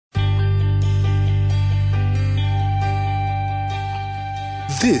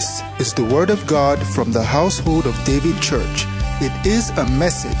This is the Word of God from the Household of David Church. It is a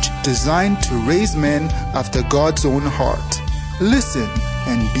message designed to raise men after God's own heart. Listen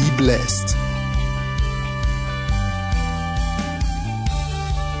and be blessed.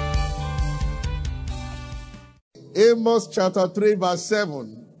 Amos chapter 3 verse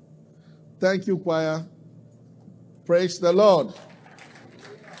 7. Thank you, choir. Praise the Lord.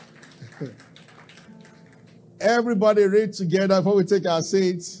 Everybody read together before we take our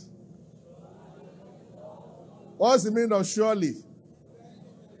seats. What's the meaning of surely?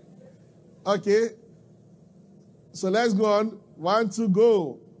 Okay. So let's go on. 1, 2,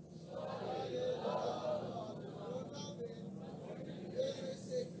 go.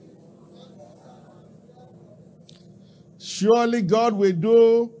 Surely God will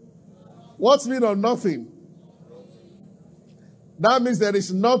do. What's the meaning of nothing? That means there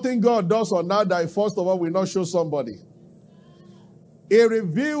is nothing God does on earth that first of all will not show somebody. He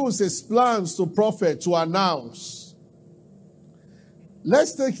reveals his plans to prophet to announce.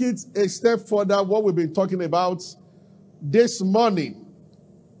 Let's take it a step further, what we've been talking about this morning.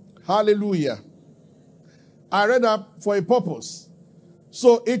 Hallelujah. I read that for a purpose.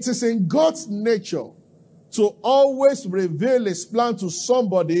 So it is in God's nature to always reveal his plan to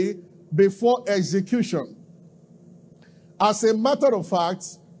somebody before execution. As a matter of fact,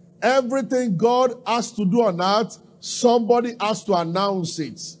 everything God has to do on earth, somebody has to announce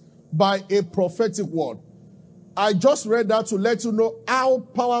it by a prophetic word. I just read that to let you know how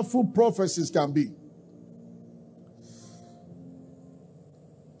powerful prophecies can be.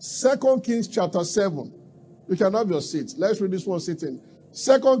 2 Kings chapter 7. You can have your seat. Let's read this one sitting.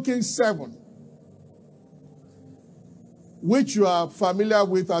 2 Kings 7. Which you are familiar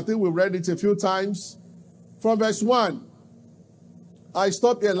with. I think we've read it a few times. From verse 1. I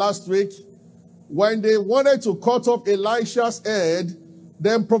stopped here last week. When they wanted to cut off Elisha's head,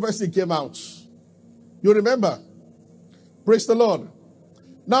 then prophecy came out. You remember? Praise the Lord.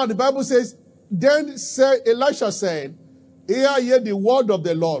 Now the Bible says, then Elisha said, hear ye the word of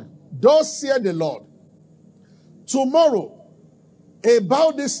the Lord. Thus saith the Lord. Tomorrow,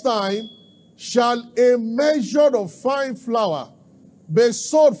 about this time, shall a measure of fine flour be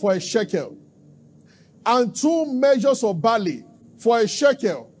sold for a shekel, and 2 measures of barley for a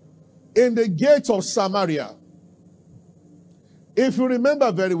shekel in the gate of Samaria. If you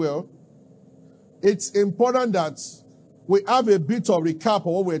remember very well, it's important that we have a bit of recap of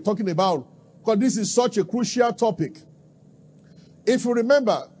what we're talking about, because this is such a crucial topic. If you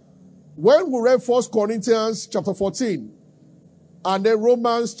remember, when we read 1 Corinthians chapter 14, and then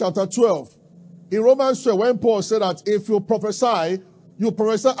Romans chapter 12, in Romans 12, when Paul said that if you prophesy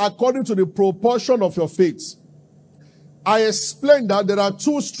according to the proportion of your faith. I explained that there are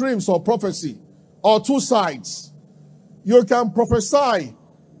 2 streams of prophecy, or 2 sides. You can prophesy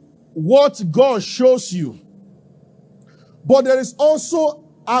what God shows you. But there is also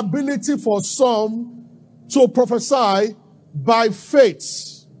ability for some to prophesy by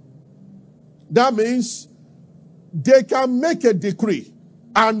faith. That means they can make a decree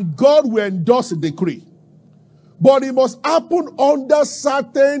and God will endorse the decree. But it must happen under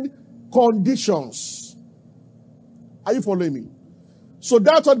certain conditions. Are you following me? So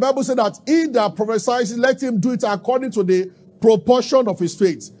that's what the Bible said, that he that prophesies, let him do it according to the proportion of his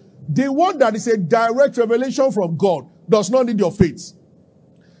faith. The one that is a direct revelation from God does not need your faith.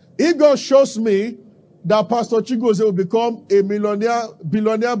 If God shows me that Pastor Chigoze will become a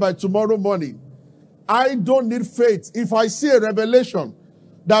billionaire by tomorrow morning, I don't need faith. If I see a revelation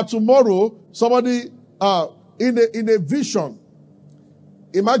that tomorrow somebody in a vision,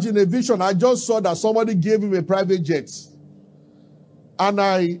 imagine a vision, I just saw that somebody gave him a private jet. And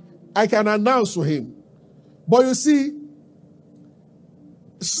I can announce to him. But you see,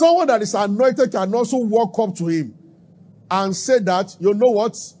 someone that is anointed can also walk up to him and say that, you know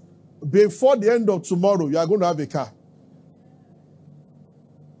what? Before the end of tomorrow, you are going to have a car.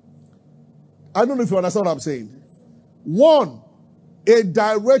 I don't know if you understand what I'm saying. One, a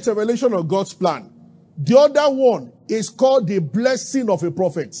direct revelation of God's plan. The other one is called the blessing of a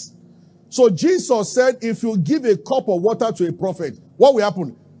prophet. So Jesus said, if you give a cup of water to a prophet, what will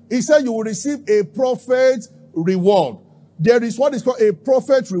happen? He said you will receive a prophet reward. There is what is called a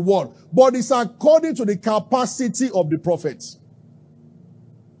prophet reward, but it's according to the capacity of the prophet.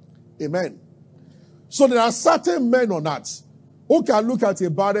 Amen. So there are certain men on earth who can look at a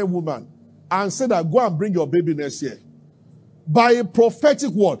barren woman and say that, go and bring your baby next year. By a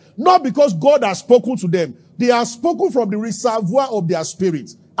prophetic word. Not because God has spoken to them. They have spoken from the reservoir of their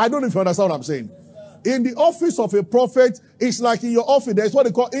spirit. I don't know if you understand what I'm saying. In the office of a prophet, it's like in your office, there's what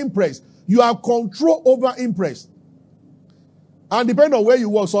they call impress. You have control over impress. And depending on where you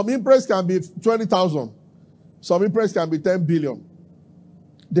work, some impress can be 20,000. Some impress can be 10 billion.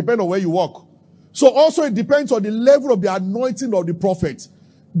 Depending on where you work. So also it depends on the level of the anointing of the prophet.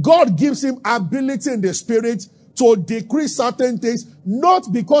 God gives him ability in the spirit to decree certain things,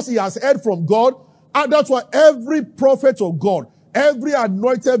 not because he has heard from God. And that's why every prophet of God, every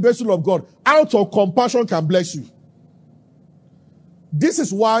anointed vessel of God, out of compassion can bless you. This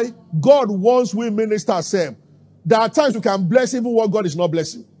is why God wants we ministers say, there are times you can bless even what God is not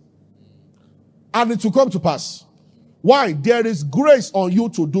blessing. And it will come to pass. Why? There is grace on you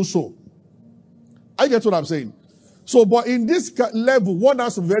to do so. I get what I'm saying. So, but in this level, one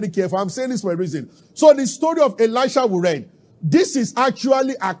has to be very careful. I'm saying this for a reason. So the story of Elisha we read, this is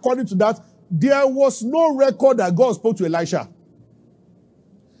actually according to that, there was no record that God spoke to Elisha.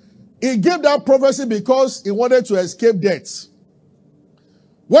 He gave that prophecy because he wanted to escape death.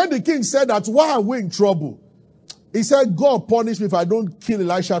 When the king said that, why are we in trouble? He said, God punish me if I don't kill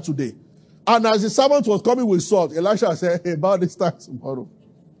Elisha today. And as the servant was coming with sword, Elisha said, hey, about this time tomorrow.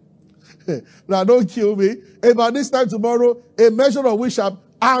 Now don't kill me. About this time tomorrow, a measure of which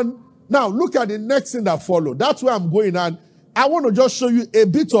and now look at the next thing that followed. That's where I'm going. And I want to just show you a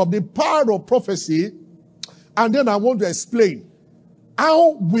bit of the power of prophecy. And then I want to explain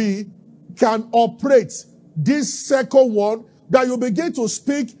how we can operate this second one, that you begin to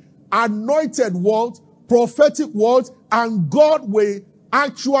speak anointed words, prophetic words, and God will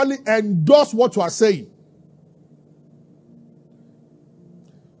actually endorse what you are saying.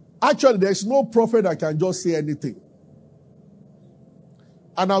 Actually, there's no prophet that can just say anything.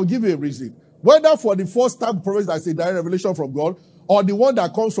 And I'll give you a reason. Whether for the first time prophet that's a direct revelation from God, or the one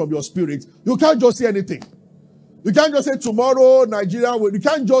that comes from your spirit, you can't just say anything. You can't just say tomorrow, Nigeria, you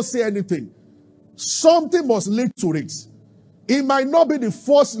can't just say anything. Something must lead to it. It might not be the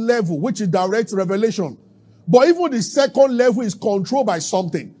first level, which is direct revelation. But even the second level is controlled by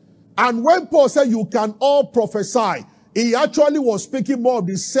something. And when Paul said you can all prophesy, he actually was speaking more of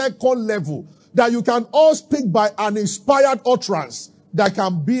the second level, that you can all speak by an inspired utterance that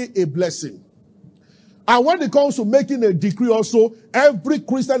can be a blessing. And when it comes to making a decree also, every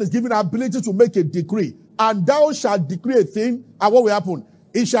Christian is given the ability to make a decree. And thou shalt decree a thing, and what will happen?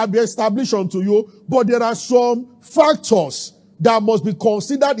 It shall be established unto you. But there are some factors that must be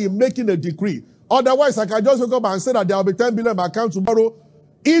considered in making a decree. Otherwise, I can just wake up and say that there will be 10 billion in my account tomorrow.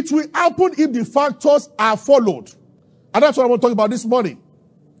 It will happen if the factors are followed. And that's what I want to talk about this morning.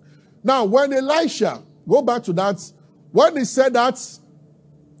 Now, when Elisha, go back to that, when he said that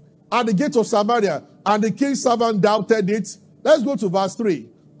at the gate of Samaria, and the king's servant doubted it, let's go to verse 3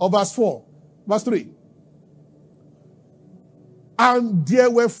 or verse 4. Verse 3. And there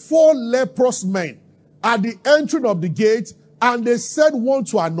were 4 leprous men at the entry of the gate, and they said one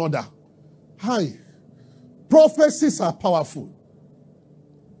to another, hi, prophecies are powerful.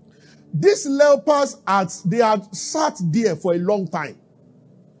 These lepers, they had sat there for a long time.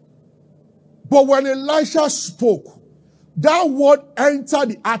 But when Elisha spoke, that word entered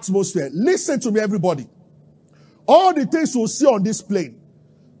the atmosphere. Listen to me, everybody. All the things you see on this plane,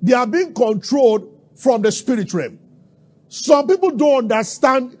 they are being controlled from the spirit realm. Some people don't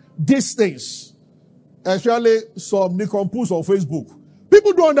understand these things. Especially some nincompoos on Facebook.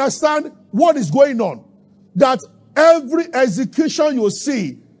 People don't understand what is going on. That every execution you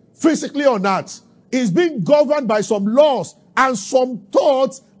see physically on earth is being governed by some laws and some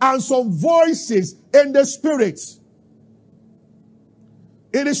thoughts and some voices in the spirit.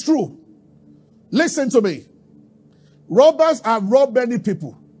 It is true. Listen to me. Robbers have robbed many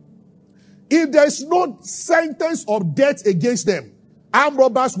people. If there is no sentence of death against them, armed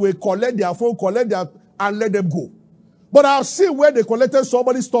robbers will collect their phone, and let them go. But I've seen where they collected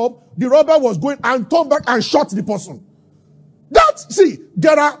somebody's stuff, the robber was going and turned back and shot the person.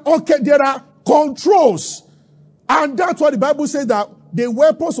 There are controls. And that's why the Bible says that the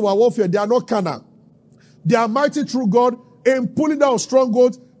weapons of our warfare, they are not carnal. They are mighty through God in pulling down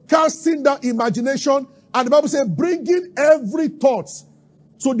strongholds, casting down imagination, and the Bible says, bringing every thought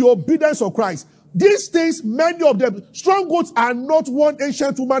to the obedience of Christ. These things, many of them, strongholds are not one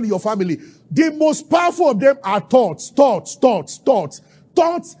ancient woman in your family. The most powerful of them are thoughts that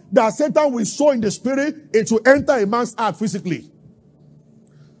Satan will sow in the spirit, it will enter a man's heart physically.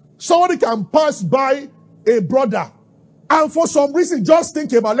 Somebody can pass by a brother and for some reason just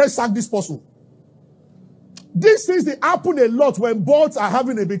think about, let's sack this person. These things, they happen a lot when boards are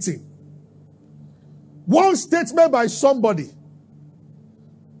having a meeting. One statement by somebody,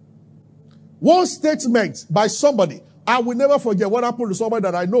 I will never forget what happened to somebody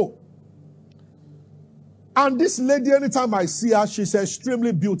that I know. And this lady, anytime I see her, she's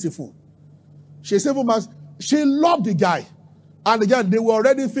extremely beautiful. She loved the guy. And again, they were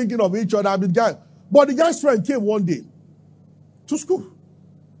already thinking of each other. But the guy's friend came one day to school.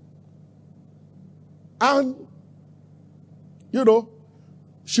 And,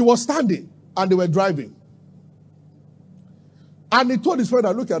 she was standing and they were driving. And he told his friend,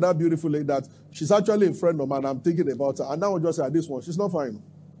 look at that beautiful lady, that she's actually a friend of mine. I'm thinking about her. And now I just said, this one, she's not fine.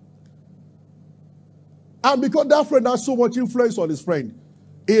 And because that friend has so much influence on his friend,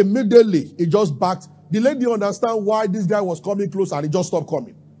 immediately he just backed. The lady didn't understand why this guy was coming close and he just stopped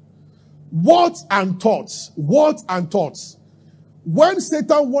coming. Words and thoughts. Words and thoughts. When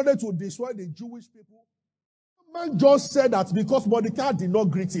Satan wanted to destroy the Jewish people, man just said that because Mordecai did not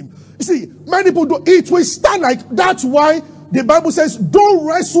greet him. You see, many people do. It will stand like, that's why the Bible says, don't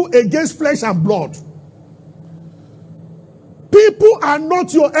wrestle against flesh and blood. People are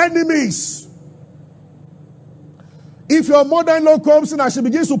not your enemies. If your mother-in-law comes in and she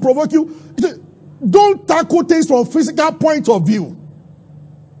begins to provoke you, don't tackle things from a physical point of view.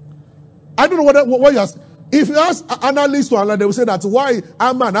 I don't know what you ask. If you ask analysts to analyze, they will say that why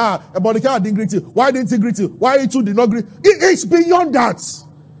Mordecai didn't greet you. Why didn't he greet you? Why you two did not greet? It's beyond that.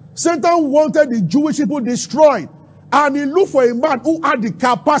 Satan wanted the Jewish people destroyed. And he looked for a man who had the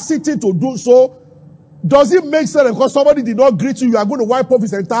capacity to do so. Does it make sense because somebody did not greet you, you are going to wipe off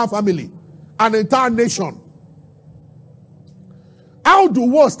his entire family, an entire nation? How do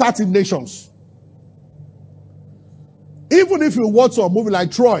wars start in nations? Even if you watch a movie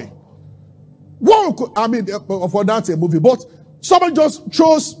like Troy, for that's a movie, but somebody just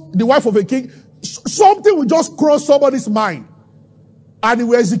chose the wife of a king, something will just cross somebody's mind, and he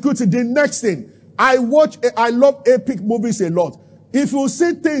will execute it. The next thing, I love epic movies a lot. If you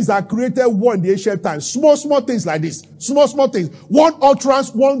see things that created war in the ancient times, small things like this, small things, one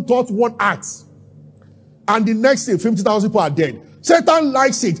utterance, one thought, one act, and the next thing, 50,000 people are dead. Satan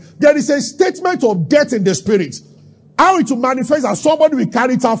likes it. There is a statement of death in the spirit. How it will manifest as somebody will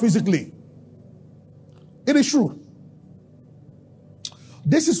carry it out physically. It is true.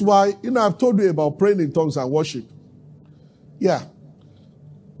 This is why, I've told you about praying in tongues and worship. Yeah.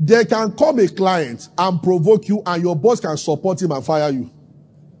 There can come a client and provoke you and your boss can support him and fire you.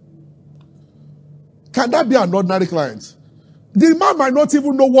 Can that be an ordinary client? The man might not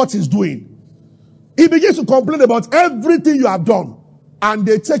even know what he's doing. He begins to complain about everything you have done. And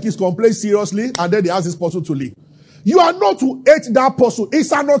they take his complaint seriously and then they ask this person to leave. You are not to hate that person.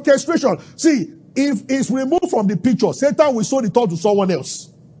 It's an orchestration. See, if it's removed from the picture, Satan will sow the thought to someone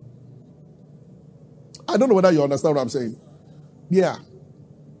else. I don't know whether you understand what I'm saying. Yeah.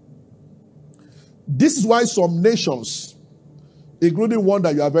 This is why some nations, including one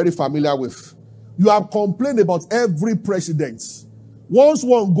that you are very familiar with, you have complained about every president. Once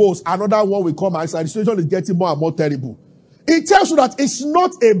one goes, another one will come outside. The situation is getting more and more terrible. It tells you that it's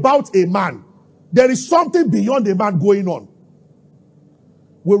not about a man. There is something beyond a man going on.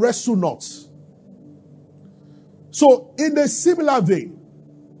 We wrestle not. So, in a similar vein,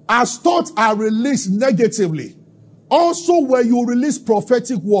 as thoughts are released negatively, also when you release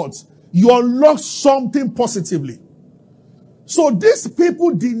prophetic words, you unlock something positively. So, these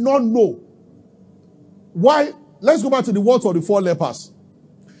people did not know why. Let's go back to the words of the 4 lepers.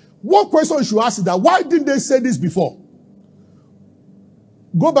 One question you should ask is that why didn't they say this before?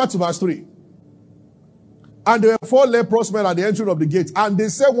 Go back to verse 3. And there were 4 leprous men at the entry of the gate, and they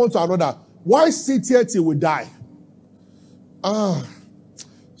said one to another, why sit here till we die?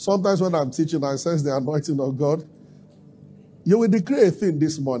 Sometimes when I'm teaching, I sense the anointing of God. You will declare a thing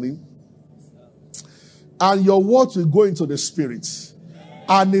this morning, and your words will go into the spirit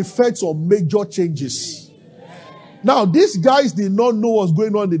and effect some major changes. Now, these guys did not know what's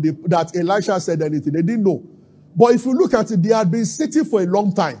going on that Elisha said anything. They didn't know. But if you look at it, they had been sitting for a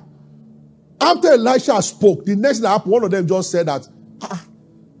long time. After Elisha spoke, the next thing that happened, one of them just said that,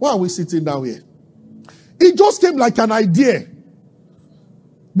 why are we sitting down here? It just came like an idea.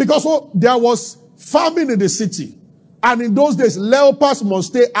 Because there was famine in the city. And in those days, lepers must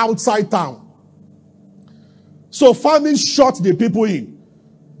stay outside town. So famine shut the people in.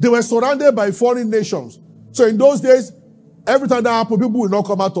 They were surrounded by foreign nations. So in those days, every time that happened, people will not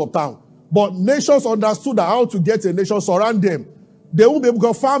come out of town. But nations understood how to get a nation, surround them. They won't be able to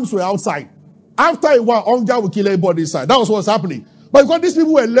go, farms were outside. After a while, hunger will kill everybody inside. That was what was happening. But because these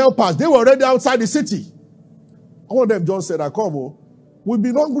people were lepers, they were already outside the city. One of them just said, we've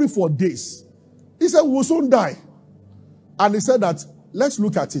been hungry for days. He said, we will soon die. And he said that, let's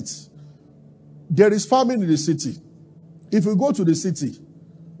look at it. There is famine in the city. If we go to the city,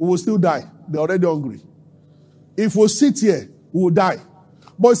 we will still die. They're already hungry. If we sit here, we will die.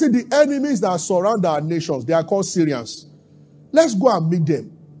 But you see, the enemies that surround our nations, they are called Syrians. Let's go and meet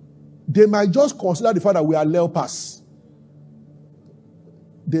them. They might just consider the fact that we are lepers.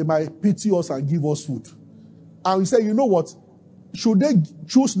 they might pity us and give us food. And we say, you know what? Should they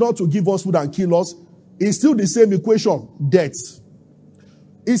choose not to give us food and kill us? It's still the same equation, death.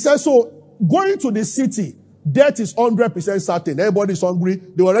 He says, so going to the city, death is 100% certain. Everybody is hungry.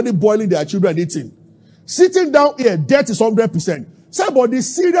 They were already boiling their children eating. Sitting down here, death is 100%. Say, but the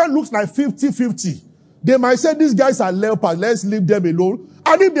Syrian looks like 50-50. They might say, these guys are leopards. Let's leave them alone.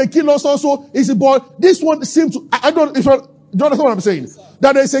 And if they kill us also, it's but this one seems to, I don't, if you understand what I'm saying?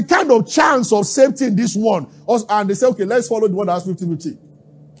 That there's a kind of chance of safety in this one. And they say, okay, let's follow the one that has 50-50.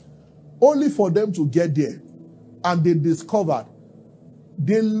 Only for them to get there. And they discovered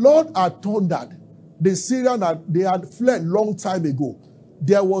the Lord had thundered. The Syrian they had fled long time ago.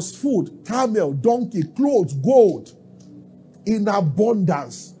 There was food, camel, donkey, clothes, gold in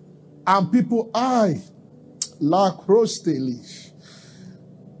abundance. And people, la crostelish.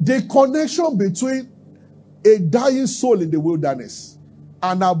 The connection between a dying soul in the wilderness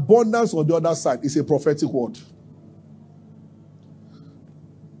and abundance on the other side is a prophetic word.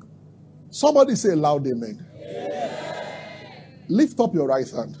 Somebody say loud amen. Lift up your right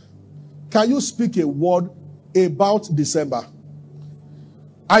hand. Can you speak a word about December?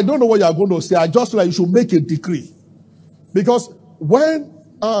 I don't know what you are going to say. I just feel like you should make a decree. Because when,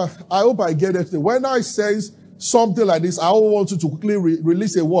 I hope I get it. When I sense something like this, I always want you to quickly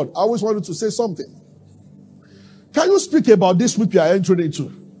release a word. I always want you to say something. Can you speak about this week you are entering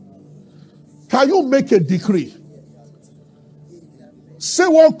into? Can you make a decree? Say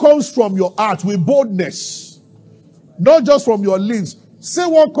what comes from your heart with boldness. Not just from your lips. Say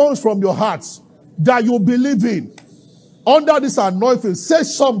what comes from your heart that you believe in. Under this anointing, say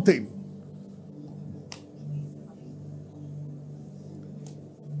something.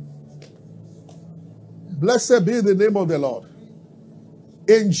 Blessed be the name of the Lord.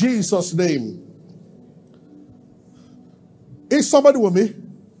 In Jesus' name. Is somebody with me?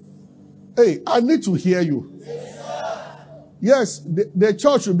 Hey, I need to hear you. Yes, the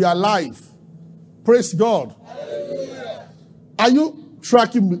church will be alive. Praise God. Hallelujah. Are you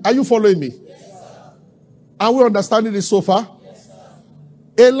tracking me? Are you following me? Yes, are we understanding this so far? Yes,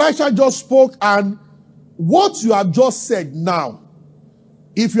 Elisha just spoke, and what you have just said now,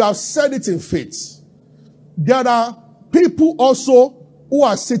 if you have said it in faith, there are people also who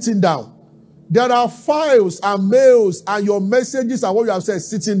are sitting down. There are files and mails and your messages and what you have said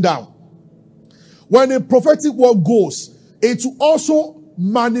sitting down. When a prophetic word goes, it will also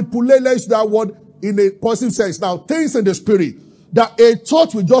manipulate that word in a positive sense. Now, things in the spirit, that a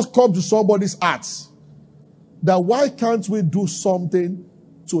thought will just come to somebody's heart. That why can't we do something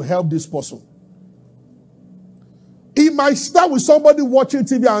to help this person? It might start with somebody watching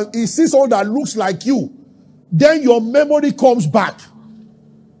TV and he sees someone that looks like you. Then your memory comes back.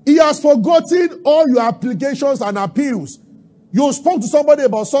 He has forgotten all your applications and appeals. You spoke to somebody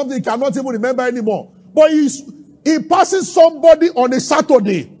about something he cannot even remember anymore. But he passes somebody on a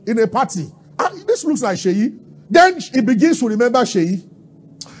Saturday in a party. This looks like Sheyi. Then he begins to remember Sheyi.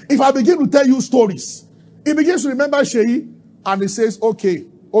 If I begin to tell you stories, he begins to remember Sheyi and he says, okay.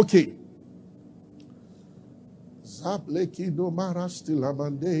 When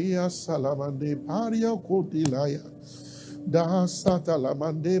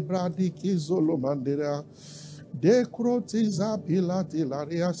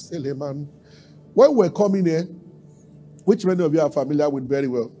we're coming here, which many of you are familiar with very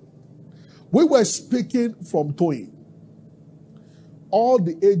well, we were speaking from towing. All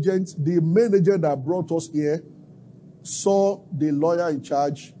the agents, the main agent that brought us here, saw the lawyer in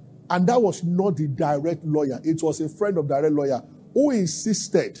charge, and that was not the direct lawyer. It was a friend of direct lawyer who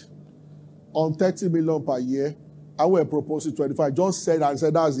insisted on 30 million per year, and we were proposing 25. Just said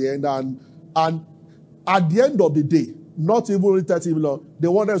that's the end. And at the end of the day, not even only 30 million, they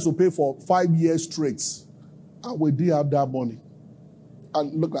wanted us to pay for 5 years straight. And we didn't have that money.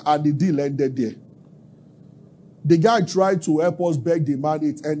 And look, and the deal ended there. The guy tried to help us beg the man,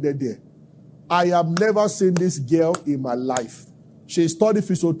 it ended there. I have never seen this girl in my life. She studied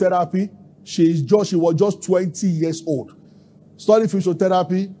physiotherapy. She was just 20 years old. Studied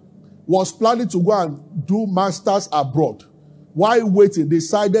physiotherapy, was planning to go and do masters abroad. While waiting,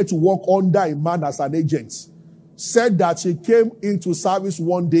 decided to work under a man as an agent. Said that she came into service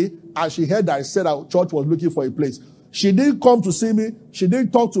one day and she heard that I said our church was looking for a place. She didn't come to see me. She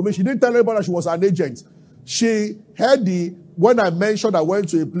didn't talk to me. She didn't tell anybody that she was an agent. She heard when I mentioned I went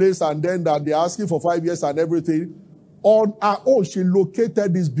to a place and then that they're asking for 5 years and everything. On her own, she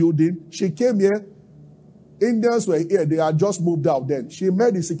located this building. She came here. Indians were here. They had just moved out then. She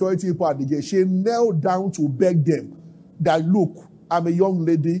met the security people at the gate. She knelt down to beg them that, look, I'm a young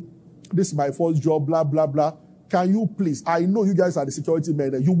lady. This is my first job, blah, blah, blah. can you please, I know you guys are the security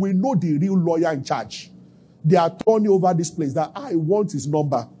men, you will know the real lawyer in charge. They are turning over this place, that I want his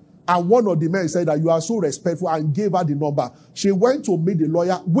number. And one of the men said that you are so respectful, and gave her the number. She went to meet the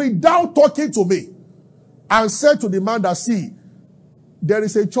lawyer without talking to me, and said to the man that, see, there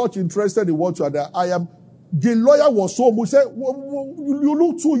is a church interested in what you are there. The lawyer was so moved. Said, you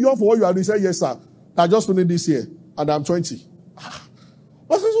look too young for what you are doing. He said, yes, sir. I just finished this year, and I'm 20.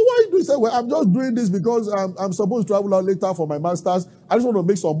 I said, so why are you doing? He said, well, I'm just doing this because I'm supposed to travel out later for my master's. I just want to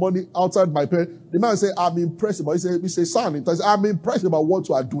make some money outside my parents. The man said, I'm impressed about it. He said, son, I'm impressed about what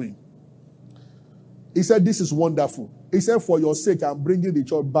you are doing. He said, this is wonderful. He said, for your sake, I'm bringing the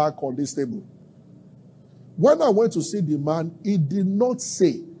church back on this table. When I went to see the man, he did not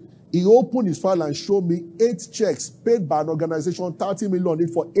say. He opened his file and showed me 8 checks paid by an organization, 30 million on it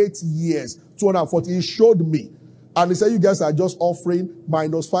for 8 years, 240. He showed me. And he said, you guys are just offering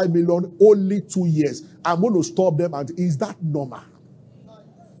minus 5 million, only 2 years. I'm going to stop them. And is that normal?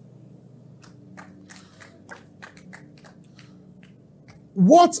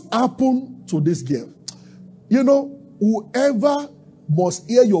 What happened to this girl? You know, whoever must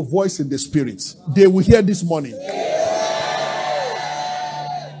hear your voice in the spirit, they will hear this morning.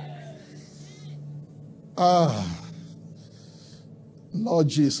 Lord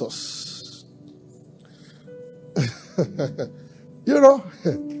Jesus. You know,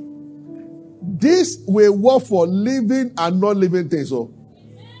 this will work for living and non-living things. So,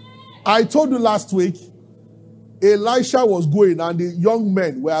 I told you last week, Elisha was going and the young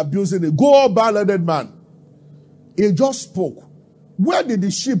men were abusing him. Go up, bad-headed man. He just spoke. Where did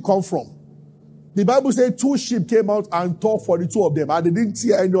the sheep come from? The Bible says 2 sheep came out and talked for the 2 of them, and they didn't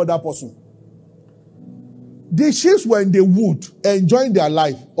hear any other person. The sheep were in the wood enjoying their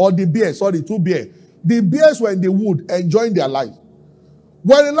life, or the bears, or the 2 bears. The bears were in the wood enjoying their life.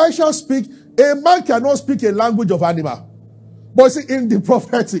 When Elisha speaks, a man cannot speak a language of animal. But see, in the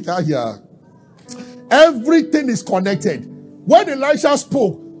prophetic, everything is connected. When Elisha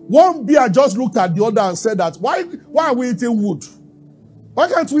spoke, one bear just looked at the other and said that, why are we eating wood? Why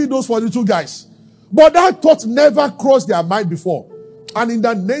can't we eat those for the 2 guys? But that thought never crossed their mind before. And in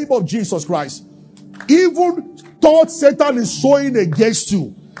the name of Jesus Christ, even thought Satan is sowing against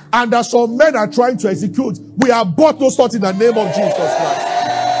you, and that some men are trying to execute, we abort those thoughts in the name of Jesus Christ.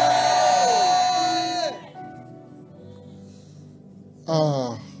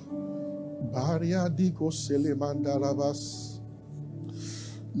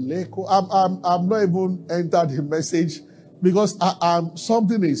 I'm not even entered the message because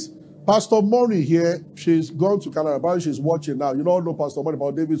something is. Pastor Moni here, she's gone to Canada. Apparently she's watching now. You don't know Pastor Moni,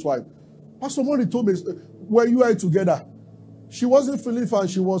 about David's wife. Pastor Moni told me, when you were together, she wasn't feeling fine.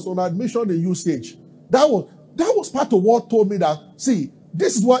 She was on admission in usage. That was part of what told me that, see,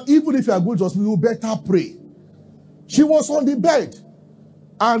 this is what, even if you are going to hospital, you better pray. She was on the bed.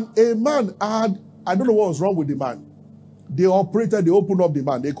 And a man I don't know what was wrong with the man. They opened up the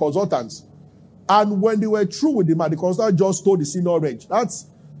man, the consultants. And when they were through with the man, the consultant just told the senior range. That's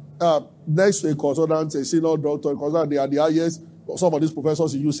next to a consultant, a senior doctor, a consultant, they are the highest, some of these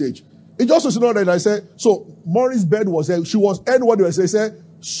professors in usage. It just was senior range. I said, so Maureen's bed was there. She was, and what they were saying, said,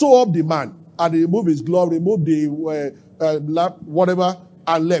 sew up the man. And they removed his glove, removed the lap, whatever,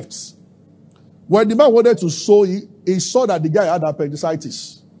 and left. When the man wanted to sew, he saw that the guy had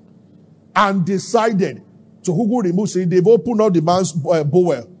appendicitis. And decided to remove it. They've opened up the man's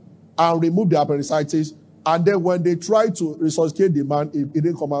bowel and removed the appendicitis. And then when they tried to resuscitate the man, he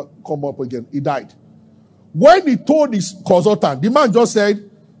didn't come up again. He died. When he told his consultant, the man just said,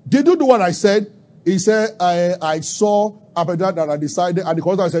 did you do what I said? He said, I saw appendicitis and I decided, and the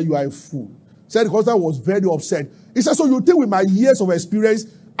consultant said, you are a fool. Said the consultant was very upset. He said, so you think with my years of experience,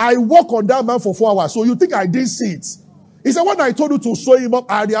 I work on that man for 4 hours, so you think I didn't see it? He said, when I told you to sew him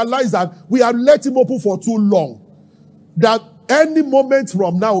up, I realized that we have let him open for too long. That any moment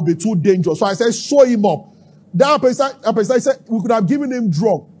from now will be too dangerous. So I said, sew him up. That appendicitis said, we could have given him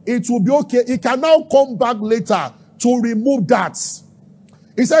drug. It will be okay. He can now come back later to remove that.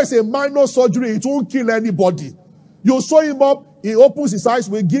 He said it's a minor surgery. It won't kill anybody. You sew him up. He opens his eyes.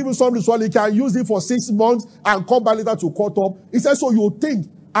 We give him something to swallow. He can use it for 6 months and come back later to cut up. He said, so you think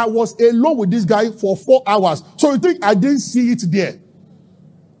I was alone with this guy for 4 hours. So you think I didn't see it there?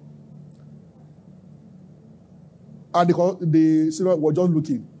 And the senior was just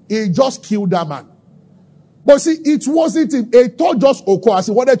looking. He just killed that man. But see, it wasn't him. A thought just occurred as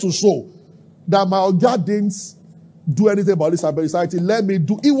he wanted to show that my God didn't do anything about this appendicitis. Let me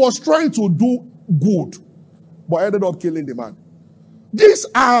do. He was trying to do good, but ended up killing the man. These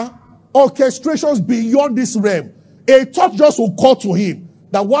are orchestrations beyond this realm. A thought just occurred to him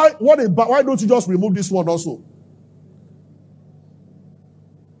that why don't you just remove this one also?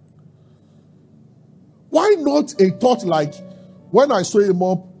 Why not a thought like, when I sew him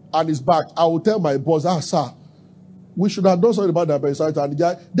up and his back, I will tell my boss, sir, we should have done something about that appendicitis and the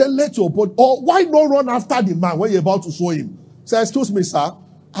guy, then let your body, or why not run after the man when you're about to sew him? Say, excuse me, sir,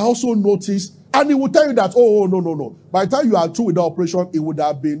 I also noticed, and he will tell you that, no. By the time you are through with the operation, it would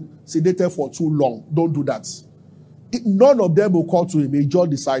have been sedated for too long. Don't do that. None of them will call to him. He just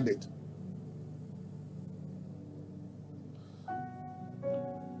decided.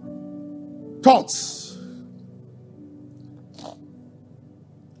 Thoughts.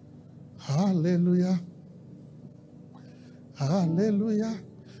 Hallelujah. Hallelujah.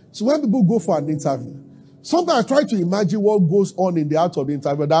 So when people go for an interview, sometimes I try to imagine what goes on in the heart of the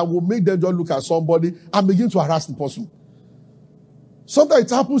interviewer that will make them just look at somebody and begin to harass the person.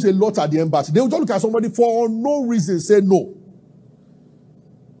 Sometimes it happens a lot at the embassy. They will just look at somebody for no reason, say no.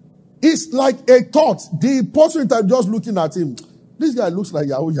 It's like a thought. The person just looking at him, this guy looks like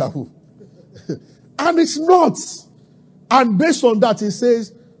Yahoo. And it's not. And based on that, he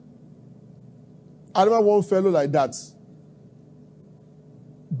says, I remember one fellow like that.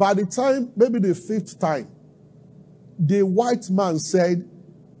 By the time, maybe the 5th time, the white man said,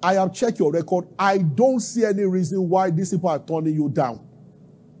 I have checked your record. I don't see any reason why these people are turning you down.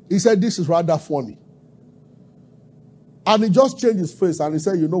 He said, this is rather funny. And he just changed his face and he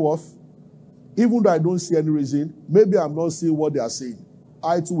said, you know what? Even though I don't see any reason, maybe I'm not seeing what they are saying.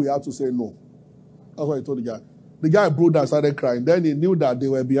 I too will have to say no. That's what he told the guy. The guy broke down and started crying. Then he knew that they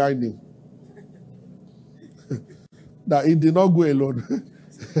were behind him. That he did not go alone.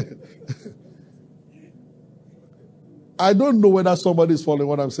 I don't know whether somebody is following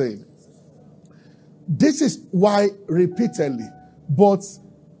what I'm saying. This is why repeatedly, but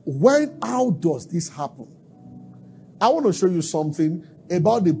how does this happen? I want to show you something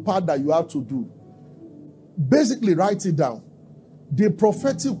about the part that you have to do. Basically, write it down. The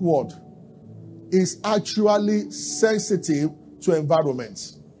prophetic word is actually sensitive to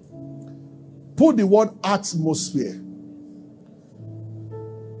environments. Put the word atmosphere.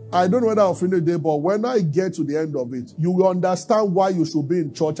 I don't know whether I'll finish today, but when I get to the end of it, you will understand why you should be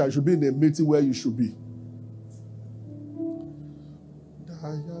in church and should be in a meeting where you should be.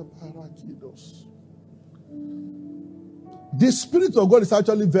 The Spirit of God is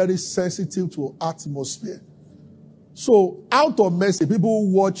actually very sensitive to atmosphere. So, out of mercy, people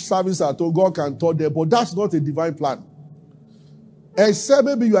who watch service at home, God can tell them, but that's not a divine plan. Except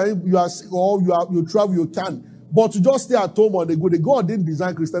maybe you are sick or you travel, you can. But to just stay at home on the good, God didn't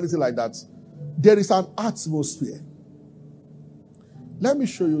design Christianity like that. There is an atmosphere. Let me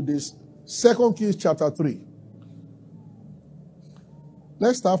show you this. 2 Kings chapter 3.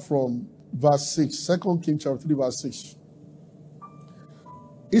 Let's start from verse 6. 2 Kings chapter 3, verse 6.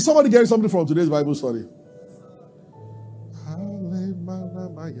 Is somebody getting something from today's Bible study?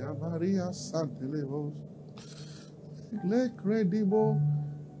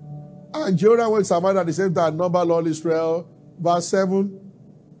 And Jehoram went to Samaria at the same time, numbered all Israel. Verse 7.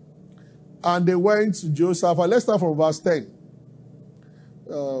 And they went to Jehoshaphat. Let's start from verse 10.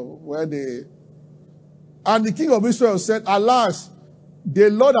 And the king of Israel said, alas, the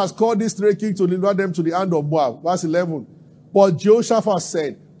Lord has called these 3 kings to deliver them to the hand of Moab. Verse 11. But Jehoshaphat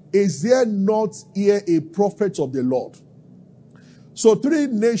said, is there not here a prophet of the Lord? So 3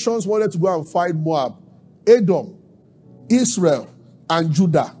 nations wanted to go and fight Moab. Edom, Israel, and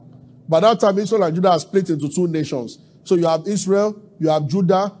Judah. By that time, Israel and Judah are split into 2 nations. So you have Israel, you have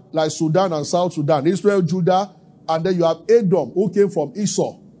Judah, like Sudan and South Sudan. Israel, Judah, and then you have Edom, who came from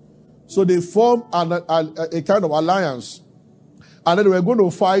Esau. So they formed a kind of alliance. And then they were going to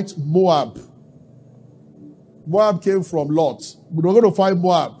fight Moab. Moab came from Lot. We were going to fight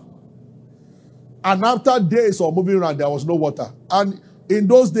Moab. And after days of moving around, there was no water. And in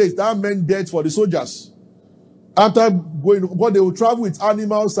those days, that meant death for the soldiers. After going, but they would travel with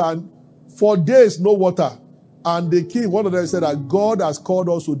animals and for days, no water. And the king, one of them said that God has called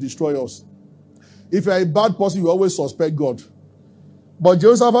us to destroy us. If you're a bad person, you always suspect God. But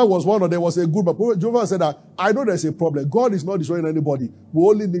Jehoshaphat was one of them, was a good man. Jehoshaphat said that, I know there's a problem. God is not destroying anybody. We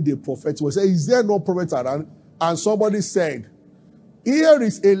only need a prophet. We say, is there no prophet around? And somebody said, here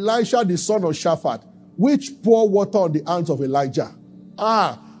is Elisha, the son of Shaphat, which poured water on the hands of Elijah.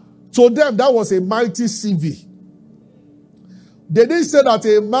 To them, that was a mighty CV. They didn't say that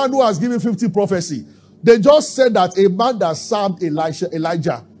a man who has given 50 prophecy. They just said that a man that served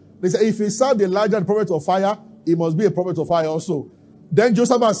Elijah. They said, if he served Elijah, the prophet of fire, he must be a prophet of fire also. Then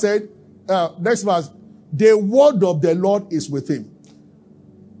Joseph said, next verse, the word of the Lord is with him.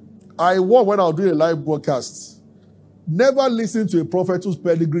 I warn when I was doing a live broadcast, never listen to a prophet whose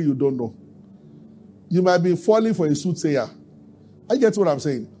pedigree you don't know. You might be falling for a soothsayer. I get what I'm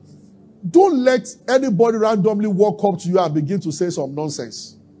saying. Don't let anybody randomly walk up to you and begin to say some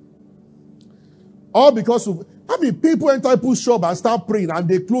nonsense. All because of, people enter people's shop and start praying and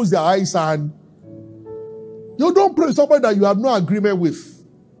they close their eyes and you don't pray with somebody that you have no agreement with.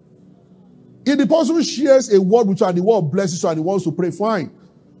 If the person shares a word with you and the word blesses you and he wants to pray, fine.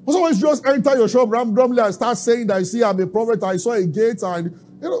 But someone just enter your shop randomly and start saying that, you see, I'm a prophet, I saw a gate and,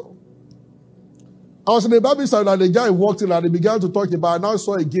 I was in a Bible study and the guy walked in and he began to talk about, I now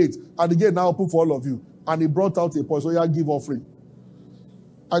saw a gate and the gate now open for all of you. And he brought out a point, so yeah, give offering.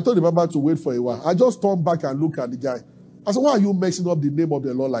 I told the Baba to wait for a while. I just turned back and looked at the guy. I said, why are you messing up the name of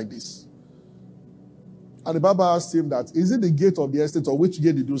the Lord like this? And the Baba asked him that, is it the gate of the estate or which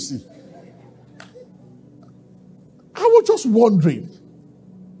gate did you see? I was just wondering.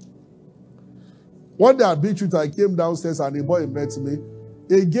 One day at Beach, I came downstairs and a boy met me.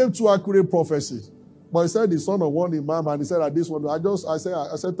 He gave 2 accurate prophecies. But he said the son of one imam and he said that this one, I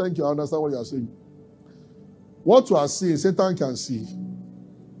said, thank you, I understand what you are saying. What you are seeing, Satan can see.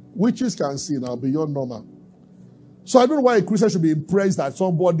 Witches can see now beyond normal. So I don't know why a Christian should be impressed that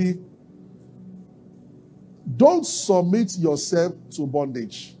somebody. Don't submit yourself to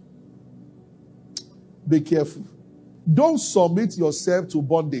bondage. Be careful. Don't submit yourself to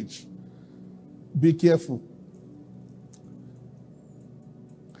bondage. Be careful.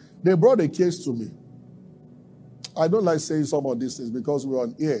 They brought a case to me. I don't like saying some of these things because we're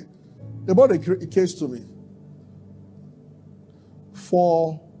on air. They brought a case to me.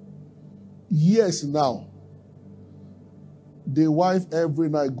 For years now, the wife every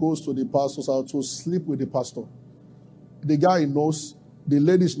night goes to the pastor's house to sleep with the pastor. The guy knows, the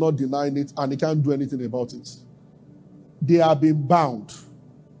lady is not denying it, and he can't do anything about it. They have been bound.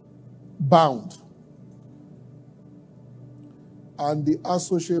 Bound. And the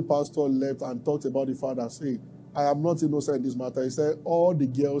associate pastor left and talked about the father, saying, I am not innocent in this matter. He said, all the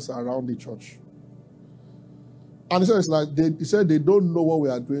girls around the church. And he said, he said they don't know what we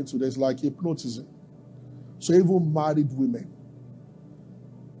are doing today. It's like hypnotism. So even married women.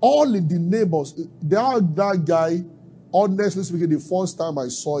 All in the neighbors. That guy, honestly speaking, the first time I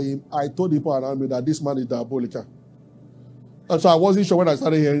saw him, I told people around me that this man is diabolical. And so I wasn't sure when I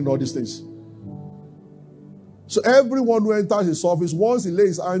started hearing all these things. So everyone who enters his office, once he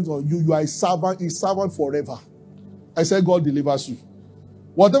lays his hands on you, you are a servant forever. I said God delivers you.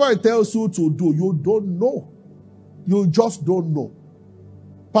 Whatever he tells you to do, you don't know. You just don't know.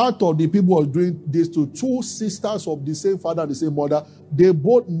 Part of the people who are doing this to 2 sisters of the same father and the same mother, they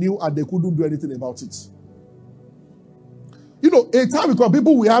both knew and they couldn't do anything about it. A time will come,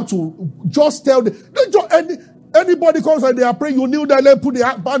 people will have to just tell them, anybody comes and they are praying, you kneel down, let put the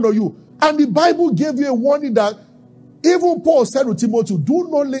hand on you. And the Bible gave you a warning that even Paul said to Timothy, do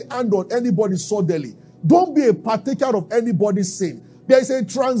not lay hand on anybody suddenly. Don't be a partaker of anybody's sin. There is a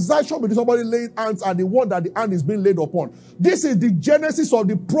transaction between somebody laying hands and the one that the hand is being laid upon. This is the genesis of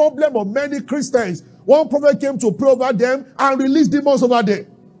the problem of many Christians. One prophet came to pray over them and release demons over them.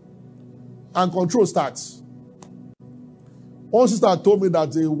 And control starts. One sister told me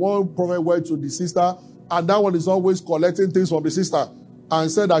that one prophet went to the sister and that one is always collecting things from the sister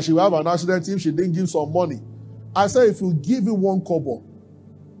and said that she will have an accident if she didn't give some money. I said, if you give him 1 kobo,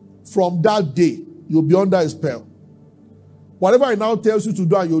 from that day, you'll be under a spell. Whatever he now tells you to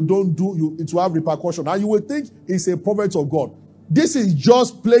do and you don't do, it will have repercussion. And you will think it's a prophet of God. This is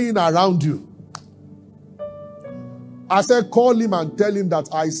just playing around you. I said, call him and tell him that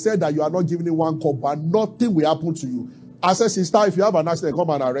I said that you are not giving him 1 kobo and nothing will happen to you. I said, sister, if you have an accident, come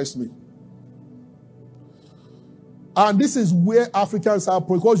and arrest me. And this is where Africans are,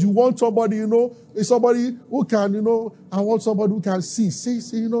 because you want somebody, somebody who can, I want somebody who can see,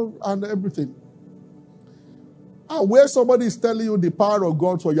 and everything. And where somebody is telling you the power of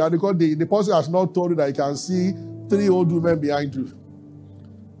God for you, because the person has not told you that he can see 3 old women behind you.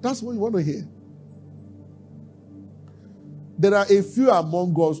 That's what you want to hear. There are a few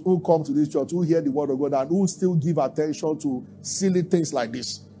among us who come to this church, who hear the word of God, and who still give attention to silly things like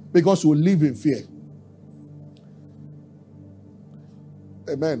this, because you live in fear.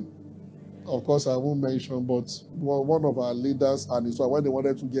 Amen. Of course, I won't mention, but one of our leaders and his wife, when they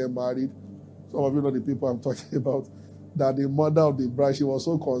wanted to get married, some of you know the people I'm talking about, that the mother of the bride, she was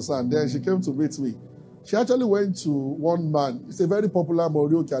so concerned. Then she came to meet me. She actually went to one man. It's a very popular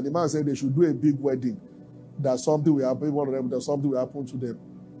Morioka, and the man said they should do a big wedding. That something will happen, one of them, that something will happen to them.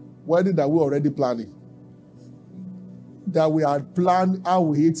 Wedding that we're already planning. That we had planned how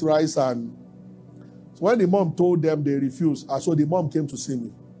we eat rice and... So when the mom told them, they refused. And so the mom came to see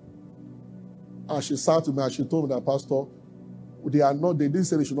me. And she sat to me and she told me that, Pastor, they didn't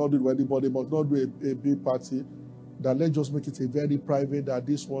say they should not do the wedding, but they must not do a big party. That let's just make it a very private, that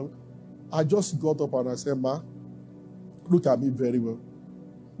this one. I just got up and I said, Ma, look at me very well.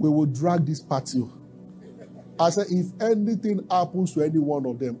 We will drag this party. I said, if anything happens to any one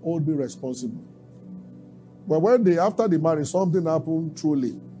of them, all be responsible. But when after the marriage, something happened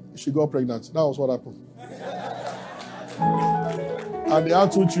truly. She got pregnant. That was what happened. And they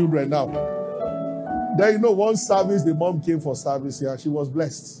have 2 children now. Then, one service, the mom came for service here. She was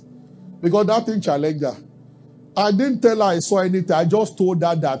blessed. Because that thing challenged her. I didn't tell her I saw anything. I just told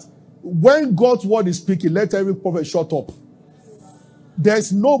her that when God's word is speaking, let every prophet shut up.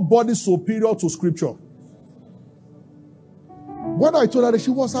 There's nobody superior to scripture. When I told her that,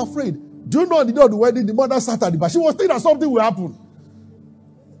 she was afraid. Do you know on the day of the wedding, the mother sat at the back. She was thinking that something will happen.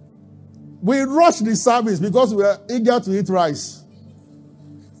 We rushed the service because we were eager to eat rice.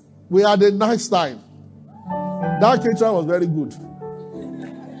 We had a nice time. That caterer was very good.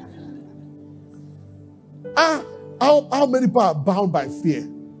 How many people are bound by fear?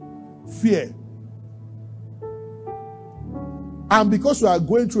 Fear. And because we are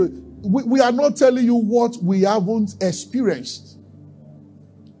going through it, we are not telling you what we haven't experienced.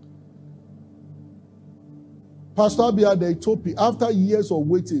 Pastor Abia, the ectopy, after years of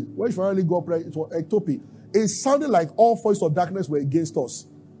waiting, when she finally got pregnant, it was ectopy. It sounded like all forces of darkness were against us.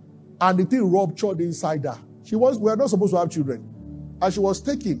 And the thing ruptured inside her. We were not supposed to have children. And she was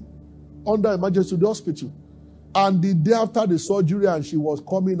taken under emergency to the hospital. And the day after the surgery and she was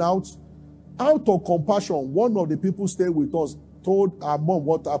coming out of compassion, one of the people staying with us told her mom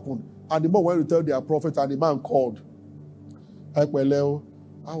what happened. And the mom went to tell their prophet, and the man called. How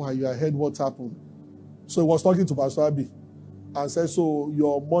are you? I heard what happened. So he was talking to Pastor Abi and said, so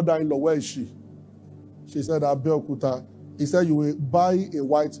your mother-in-law, where is she? She said, Abeokuta. He said, you will buy a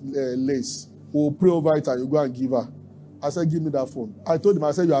white lace. We'll pray over it and you go and give her. I said, give me that phone. I told him,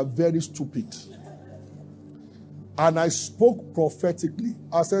 I said, you are very stupid. And I spoke prophetically.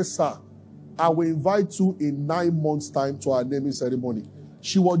 I said, sir, I will invite you in 9 months' time to our naming ceremony.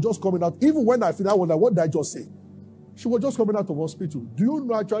 She was just coming out. Even when I finished, I was like, what did I just say? She was just coming out of hospital. Do you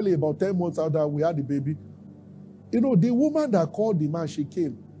know actually about 10 months after we had the baby? The woman that called the man, she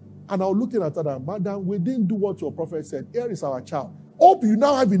came. And I was looking at her, madam, we didn't do what your prophet said. Here is our child. Hope you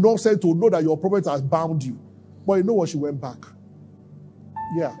now have enough sense to know that your prophet has bound you. But you know what? She went back.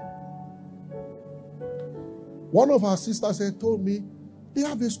 Yeah. One of her sisters told me, they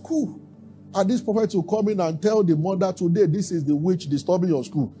have a school. And this prophet will come in and tell the mother, today, this is the witch disturbing your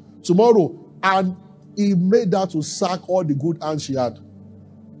school. Tomorrow, and he made her to sack all the good hands she had.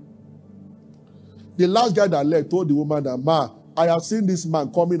 The last guy that left told the woman that, ma, I have seen this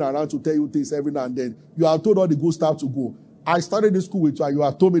man coming around to tell you things every now and then. You have told all the good stuff to go. I started this school with you and you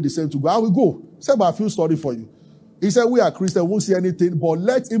have told me the same to go. I will go. He said, but I feel sorry for you. He said, we are Christians, won't see anything, but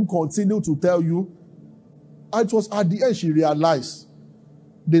let him continue to tell you. And it was at the end she realized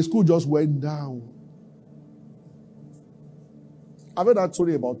the school just went down. I've heard that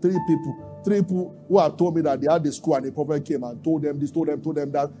story about 3 people who have told me that they had the school and the prophet came and told them this, told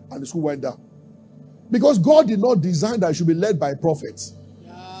them that, and the school went down. Because God did not design that it should be led by prophets.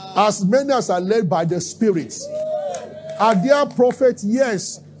 As many as are led by the spirits. Are there prophets?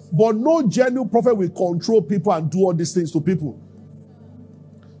 Yes. But no genuine prophet will control people and do all these things to people.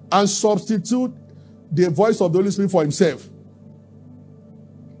 And substitute the voice of the Holy Spirit for himself.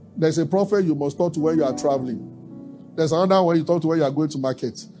 There's a prophet you must talk to when you are traveling. There's another one you talk to when you are going to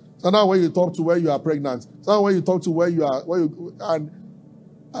market. There's another one you talk to when you are pregnant. There's another one you talk to when you are...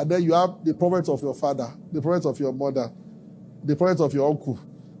 And then you have the prophet of your father, the prophet of your mother, the prophet of your uncle,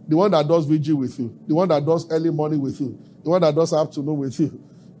 the one that does vigil with you, the one that does early morning with you, the one that does afternoon with you.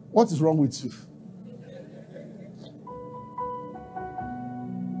 What is wrong with you?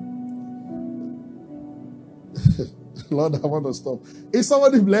 Lord, I want to stop. Is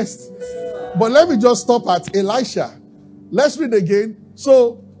somebody blessed? But let me just stop at Elisha. Let's read again.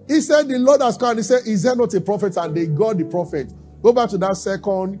 So he said, the Lord has come. He said, is there not a prophet? And they got the prophet. Go back to that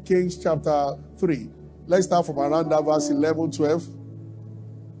 2 Kings chapter 3. Let's start from around that verse 11, 12.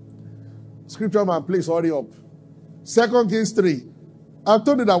 Scripture man, please hurry up. 2 Kings 3. I've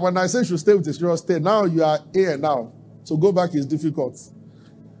told you that when I say you should stay with the scripture, stay. Now you are here now. So go back is difficult.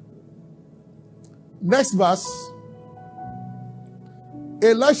 Next verse.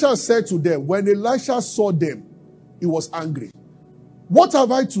 Elisha said to them, when Elisha saw them, he was angry. What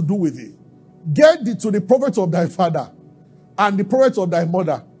have I to do with it? Get thee to the prophet of thy father and the prophet of thy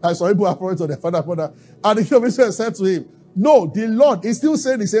mother. Some people are prophets of their father, mother. And the king of Israel said to him, no, the Lord is still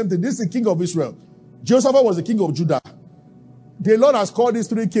saying the same thing. This is the king of Israel. Jehoshaphat was the king of Judah. The Lord has called these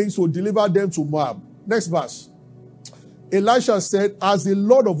 3 kings to deliver them to Moab. Next verse. Elisha said, as the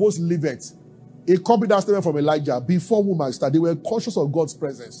Lord of hosts liveth, he copied that statement from Elijah, before whom I stand. They were conscious of God's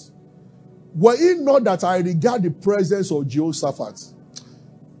presence. Were it not that I regard the presence of Jehoshaphat,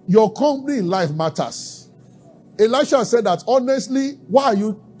 your company in life matters. Elisha said that, honestly, why are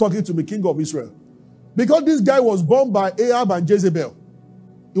you talking to me, king of Israel? Because this guy was born by Ahab and Jezebel.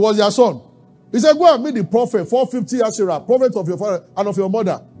 He was their son. He said, go and meet the prophet, 450 Asherah, prophet of your father and of your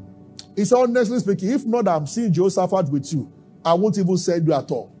mother. He said, honestly speaking, if not I'm seeing Jehoshaphat with you, I won't even send you at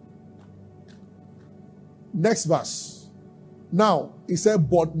all. Next verse. Now, he said,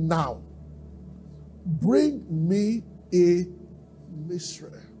 but now, bring me a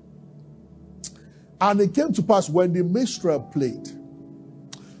minstrel. And it came to pass when the minstrel played,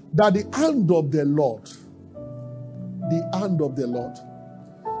 that the hand of the Lord,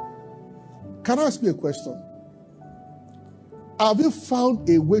 Can I ask you a question? Have you found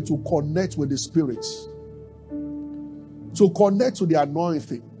a way to connect with the Spirit? To connect to the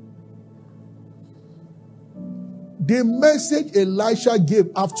anointing? The message Elisha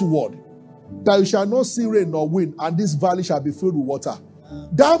gave afterward, that you shall not see rain nor wind, and this valley shall be filled with water.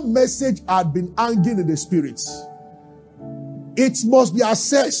 That message had been hanging in the Spirit. It must be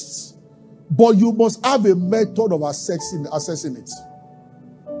assessed, but you must have a method of assessing it.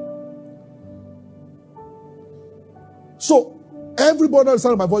 So, everybody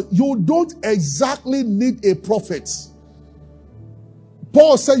understand my voice. You don't exactly need a prophet.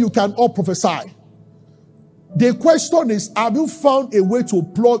 Paul said you can all prophesy. The question is, have you found a way to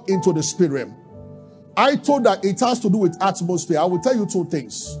plug into the spirit realm? I told that it has to do with atmosphere. I will tell you two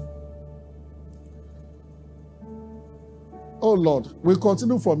things. Oh Lord, we'll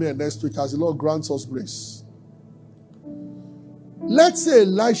continue from here next week as the Lord grants us grace. Let's say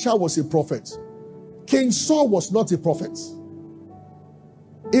Elisha was a prophet. King Saul was not a prophet.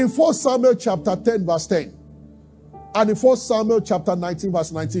 In 1 Samuel chapter 10 verse 10 and in 1 Samuel chapter 19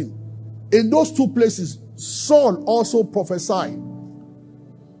 verse 19, in those two places, Saul also prophesied.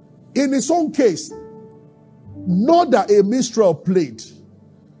 In his own case, not that a minstrel played,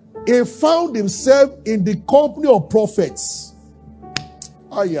 he found himself in the company of prophets.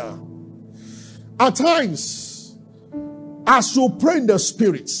 At times, as you pray in the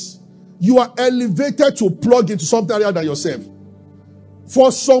Spirit, you are elevated to plug into something other than yourself.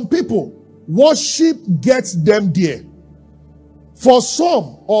 For some people, worship gets them there. For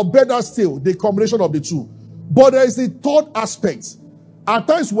some, or better still, the combination of the two. But there is the third aspect. At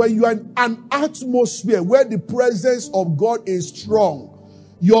times when you are in an atmosphere where the presence of God is strong,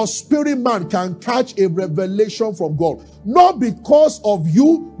 your spirit man can catch a revelation from God. Not because of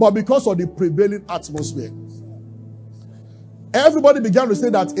you, but because of the prevailing atmosphere. Everybody began to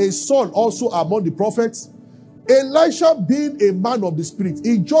say that a son also among the prophets. Elisha, being a man of the Spirit,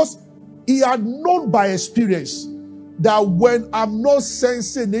 he had known by experience that when I'm not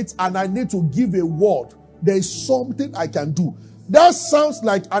sensing it and I need to give a word, there is something I can do. That sounds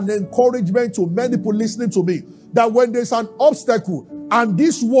like an encouragement to many people listening to me. That when there's an obstacle and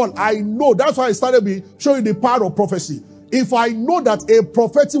this word, I know. That's why I started showing the power of prophecy. If I know that a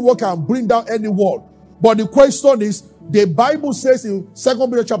prophetic word can bring down any word. But the question is, the Bible says in 2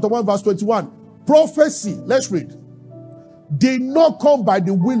 Peter chapter 1 verse 21, prophecy, let's read, did not come by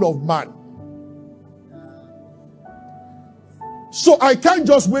the will of man. So I can't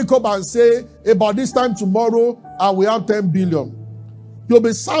just wake up and say, about this time tomorrow, I will have 10 billion. You'll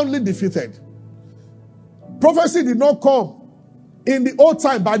be soundly defeated. Prophecy did not come in the old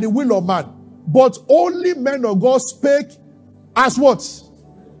time by the will of man, but only men of God spake as what?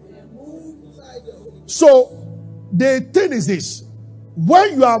 So, the thing is this.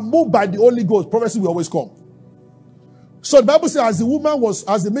 When you are moved by the Holy Ghost, prophecy will always come. So the Bible says,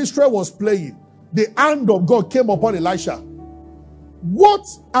 as the minstrel was playing, the hand of God came upon Elisha. What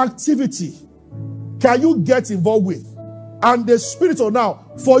activity can you get involved with? And the Spirit of now,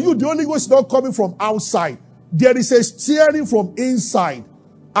 for you, the Holy Ghost is not coming from outside. There is a steering from inside.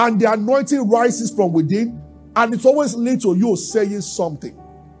 And the anointing rises from within. And it's always linked to you saying something.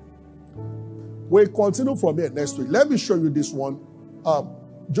 We'll continue from here next week. Let me show you this one.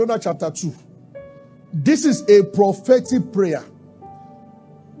 Jonah chapter 2. This is a prophetic prayer.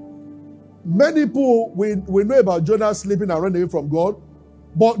 Many people, we know about Jonah sleeping and running away from God.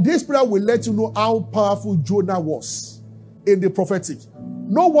 But this prayer will let you know how powerful Jonah was in the prophetic.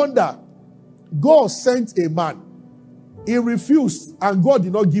 No wonder God sent a man. He refused and God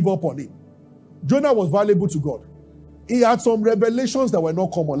did not give up on him. Jonah was valuable to God. He had some revelations that were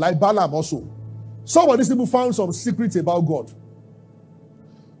not common, like Balaam also. Some of these people found some secrets about God.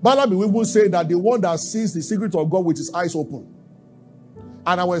 Balaam will say that the one that sees the secret of God with his eyes open.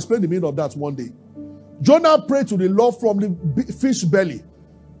 And I will explain the meaning of that one day. Jonah prayed to the Lord from the fish belly.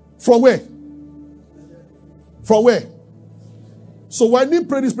 From where? From where? So when he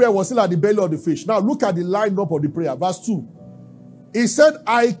prayed this prayer, was still at the belly of the fish. Now look at the lineup of the prayer. Verse 2. He said,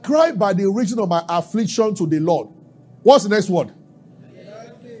 I cried by the origin of my affliction to the Lord. What's the next word?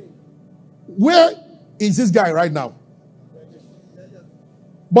 Where is this guy right now?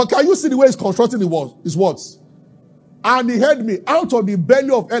 But can you see the way he's constructing his words? And he heard me. Out of the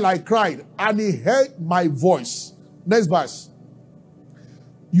belly of hell I cried, and he heard my voice. Next verse.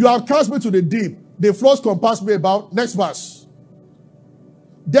 You have cast me to the deep. The floods compassed me about. Next verse.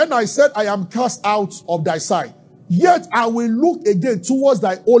 Then I said, I am cast out of thy sight. Yet I will look again towards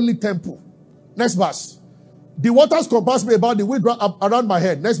thy holy temple. Next verse. The waters compassed me about, the wind around my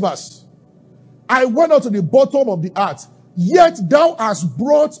head. Next verse. I went out to the bottom of the earth. Yet thou hast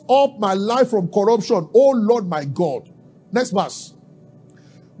brought up my life from corruption, O Lord my God. Next verse.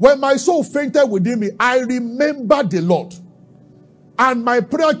 When my soul fainted within me, I remembered the Lord. And my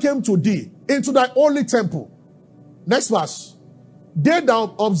prayer came to thee, into thy holy temple. Next verse. They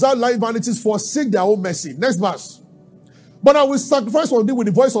that observe lying vanities forsake their own mercy. Next verse. But I will sacrifice unto thee with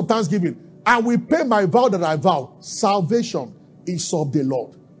the voice of thanksgiving. I will pay my vow that I vowed. Salvation is of the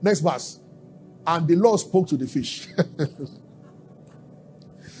Lord. Next verse. And the Lord spoke to the fish.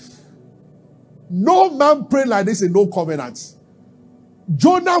 No man prayed like this in no covenant.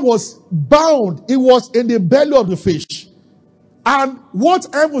 Jonah was bound. He was in the belly of the fish. And what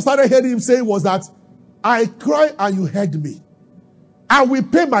heaven started hearing him say was that, I cried and you heard me. I will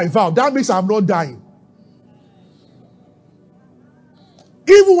pay my vow. That means I'm not dying.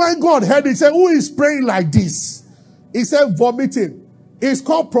 Even when God heard it, he said, who is praying like this? He said, vomiting. It's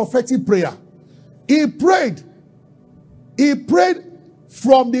called prophetic prayer. He prayed. He prayed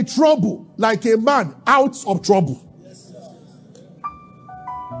from the trouble, like a man out of trouble.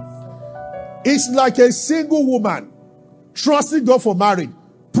 It's like a single woman trusting God for marriage,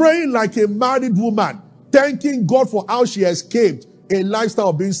 praying like a married woman, thanking God for how she escaped a lifestyle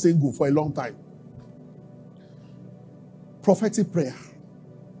of being single for a long time. Prophetic prayer.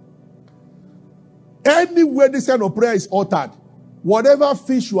 Anywhere this kind of prayer is uttered, whatever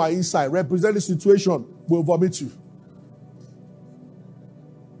fish you are inside, represent the situation, will vomit you.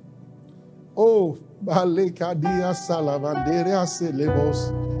 Oh, I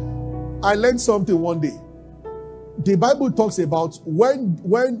learned something one day. The Bible talks about when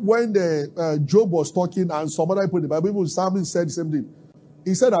Job was talking and some other people in the Bible, even Simon said the same thing.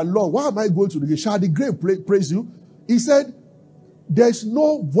 He said, Lord, why am I going to the grave? Shall the grave praise you? He said, there's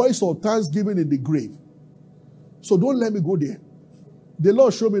no voice of thanksgiving in the grave. So don't let me go there. The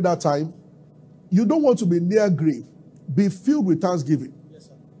Lord showed me that time. You don't want to be near grave. Be filled with thanksgiving. Yes,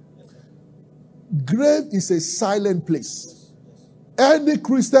 sir. Yes, sir. Grave is a silent place. Any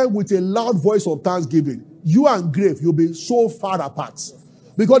Christian with a loud voice of thanksgiving, you and grave, you'll be so far apart.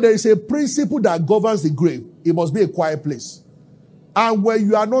 Because there is a principle that governs the grave. It must be a quiet place. And when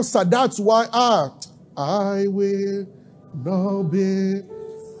you are not sad, that's why, I will not be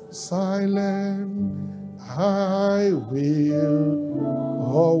silent. I will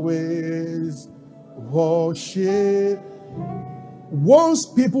always worship. Once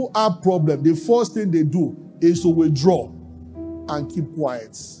people have problems, the first thing they do is to withdraw and keep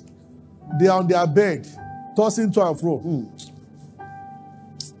quiet. They are on their bed, tossing to and fro.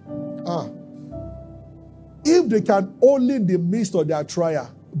 If they can only in the midst of their trial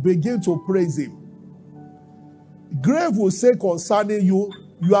begin to praise him, grave will say concerning you,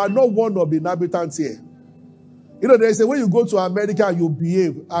 you are not one of the inhabitants here. You know, they say when you go to America and you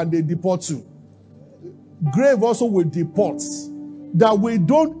behave and they deport you, grave also will deport. That we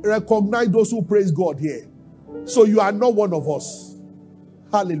don't recognize those who praise God here. So you are not one of us.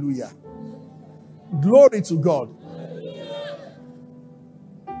 Hallelujah. Glory to God.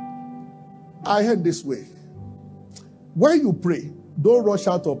 I heard this way. When you pray, don't rush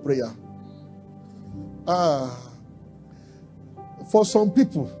out of prayer. For some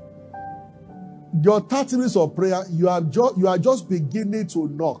people, your 30 minutes of prayer, you are just beginning to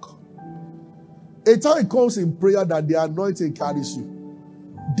knock. A time comes in prayer that the anointing carries you.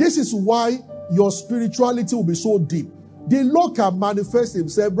 This is why your spirituality will be so deep. The Lord can manifest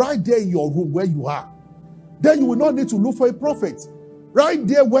himself right there in your room where you are. Then you will not need to look for a prophet. Right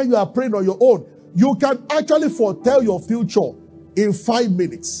there when you are praying on your own, you can actually foretell your future in 5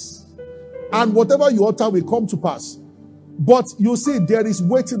 minutes. And whatever you utter will come to pass. But you see, there is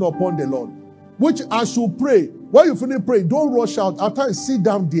waiting upon the Lord. Which as you pray, when you finish praying, don't rush out. At times, sit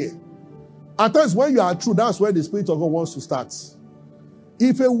down there. At times, when you are through, that's where the Spirit of God wants to start.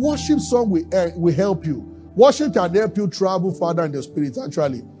 If a worship song will help you, worship can help you travel further in the Spirit,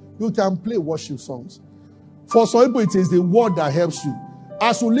 actually. You can play worship songs. For some people, it is the word that helps you.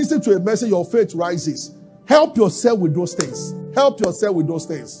 As you listen to a message, your faith rises. Help yourself with those things. Help yourself with those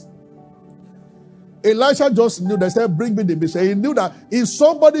things. Elisha just knew, they said, bring me the Messiah. He knew that if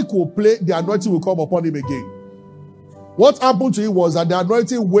somebody could play, the anointing will come upon him again. What happened to him was that the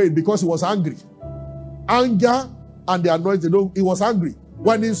anointing waned because he was angry. Anger and the anointing, he was angry.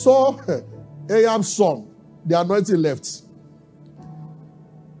 When he saw Ahab's son, the anointing left.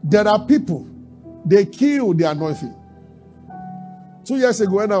 There are people, they kill the anointing. 2 years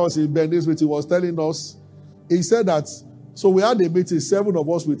ago when I was in Benin's meeting, he was telling us, he said that, so we had a meeting, 7 of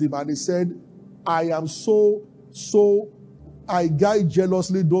us with him, and he said, I am I guide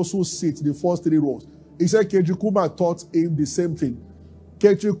jealously those who sit the first 3 rows. He said Kejikuma taught him the same thing.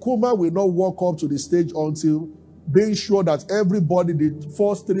 Kejikuma will not walk up to the stage until being sure that everybody, the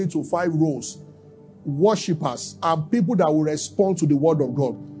first 3 to 5 rows, worshippers and people that will respond to the word of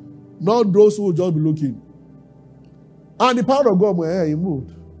God. Not those who will just be looking. And the power of God, well, he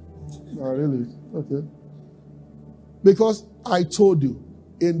moved. Oh, really? Okay. Because I told you,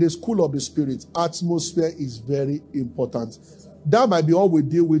 in the school of the Spirit, atmosphere is very important. That might be all we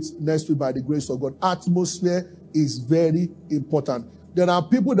deal with next week by the grace of God. Atmosphere is very important. There are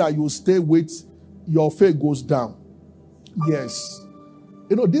people that you stay with, your faith goes down. Yes.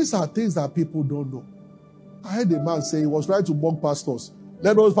 These are things that people don't know. I heard a man say he was trying to mock pastors.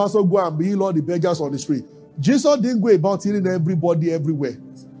 Let those pastors go and heal all the beggars on the street. Jesus didn't go about healing everybody everywhere.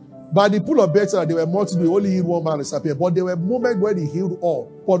 By the pool of Bethesda, there were multitudes, only healed one man disappeared. But there were moments when he healed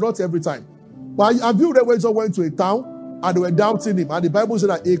all, but not every time. But have you read when Jesus went to a town and they were doubting him, and the Bible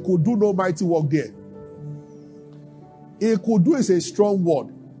said that he could do no mighty work there. He could do is a strong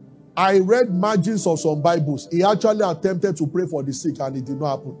word. I read margins of some Bibles. He actually attempted to pray for the sick, and it did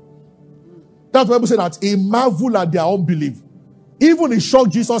not happen. That's why the Bible said that he marveled at their unbelief. Even he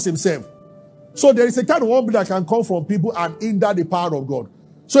shocked Jesus himself. So there is a kind of unbelief that can come from people and hinder the power of God.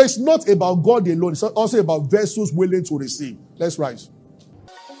 So it's not about God alone. It's also about vessels willing to receive. Let's rise.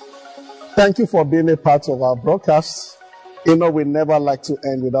 Thank you for being a part of our broadcast. We never like to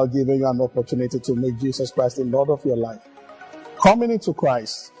end without giving you an opportunity to make Jesus Christ the Lord of your life. Coming into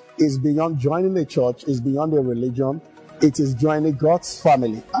Christ is beyond joining a church, is beyond a religion. It is joining God's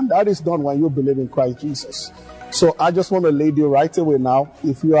family. And that is done when you believe in Christ Jesus. So I just want to lead you right away now.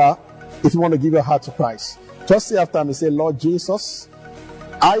 If you want to give your heart to Christ, just say after me, say, Lord Jesus,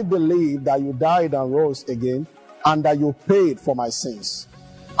 I believe that you died and rose again and that you paid for my sins.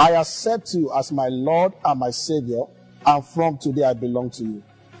 I accept you as my Lord and my Savior, and from today I belong to you.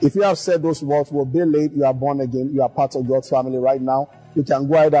 If you have said those words, will be late, you are born again, you are part of God's family right now. You can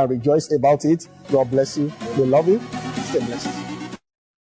go ahead and rejoice about it. God bless you. We love you. Stay blessed.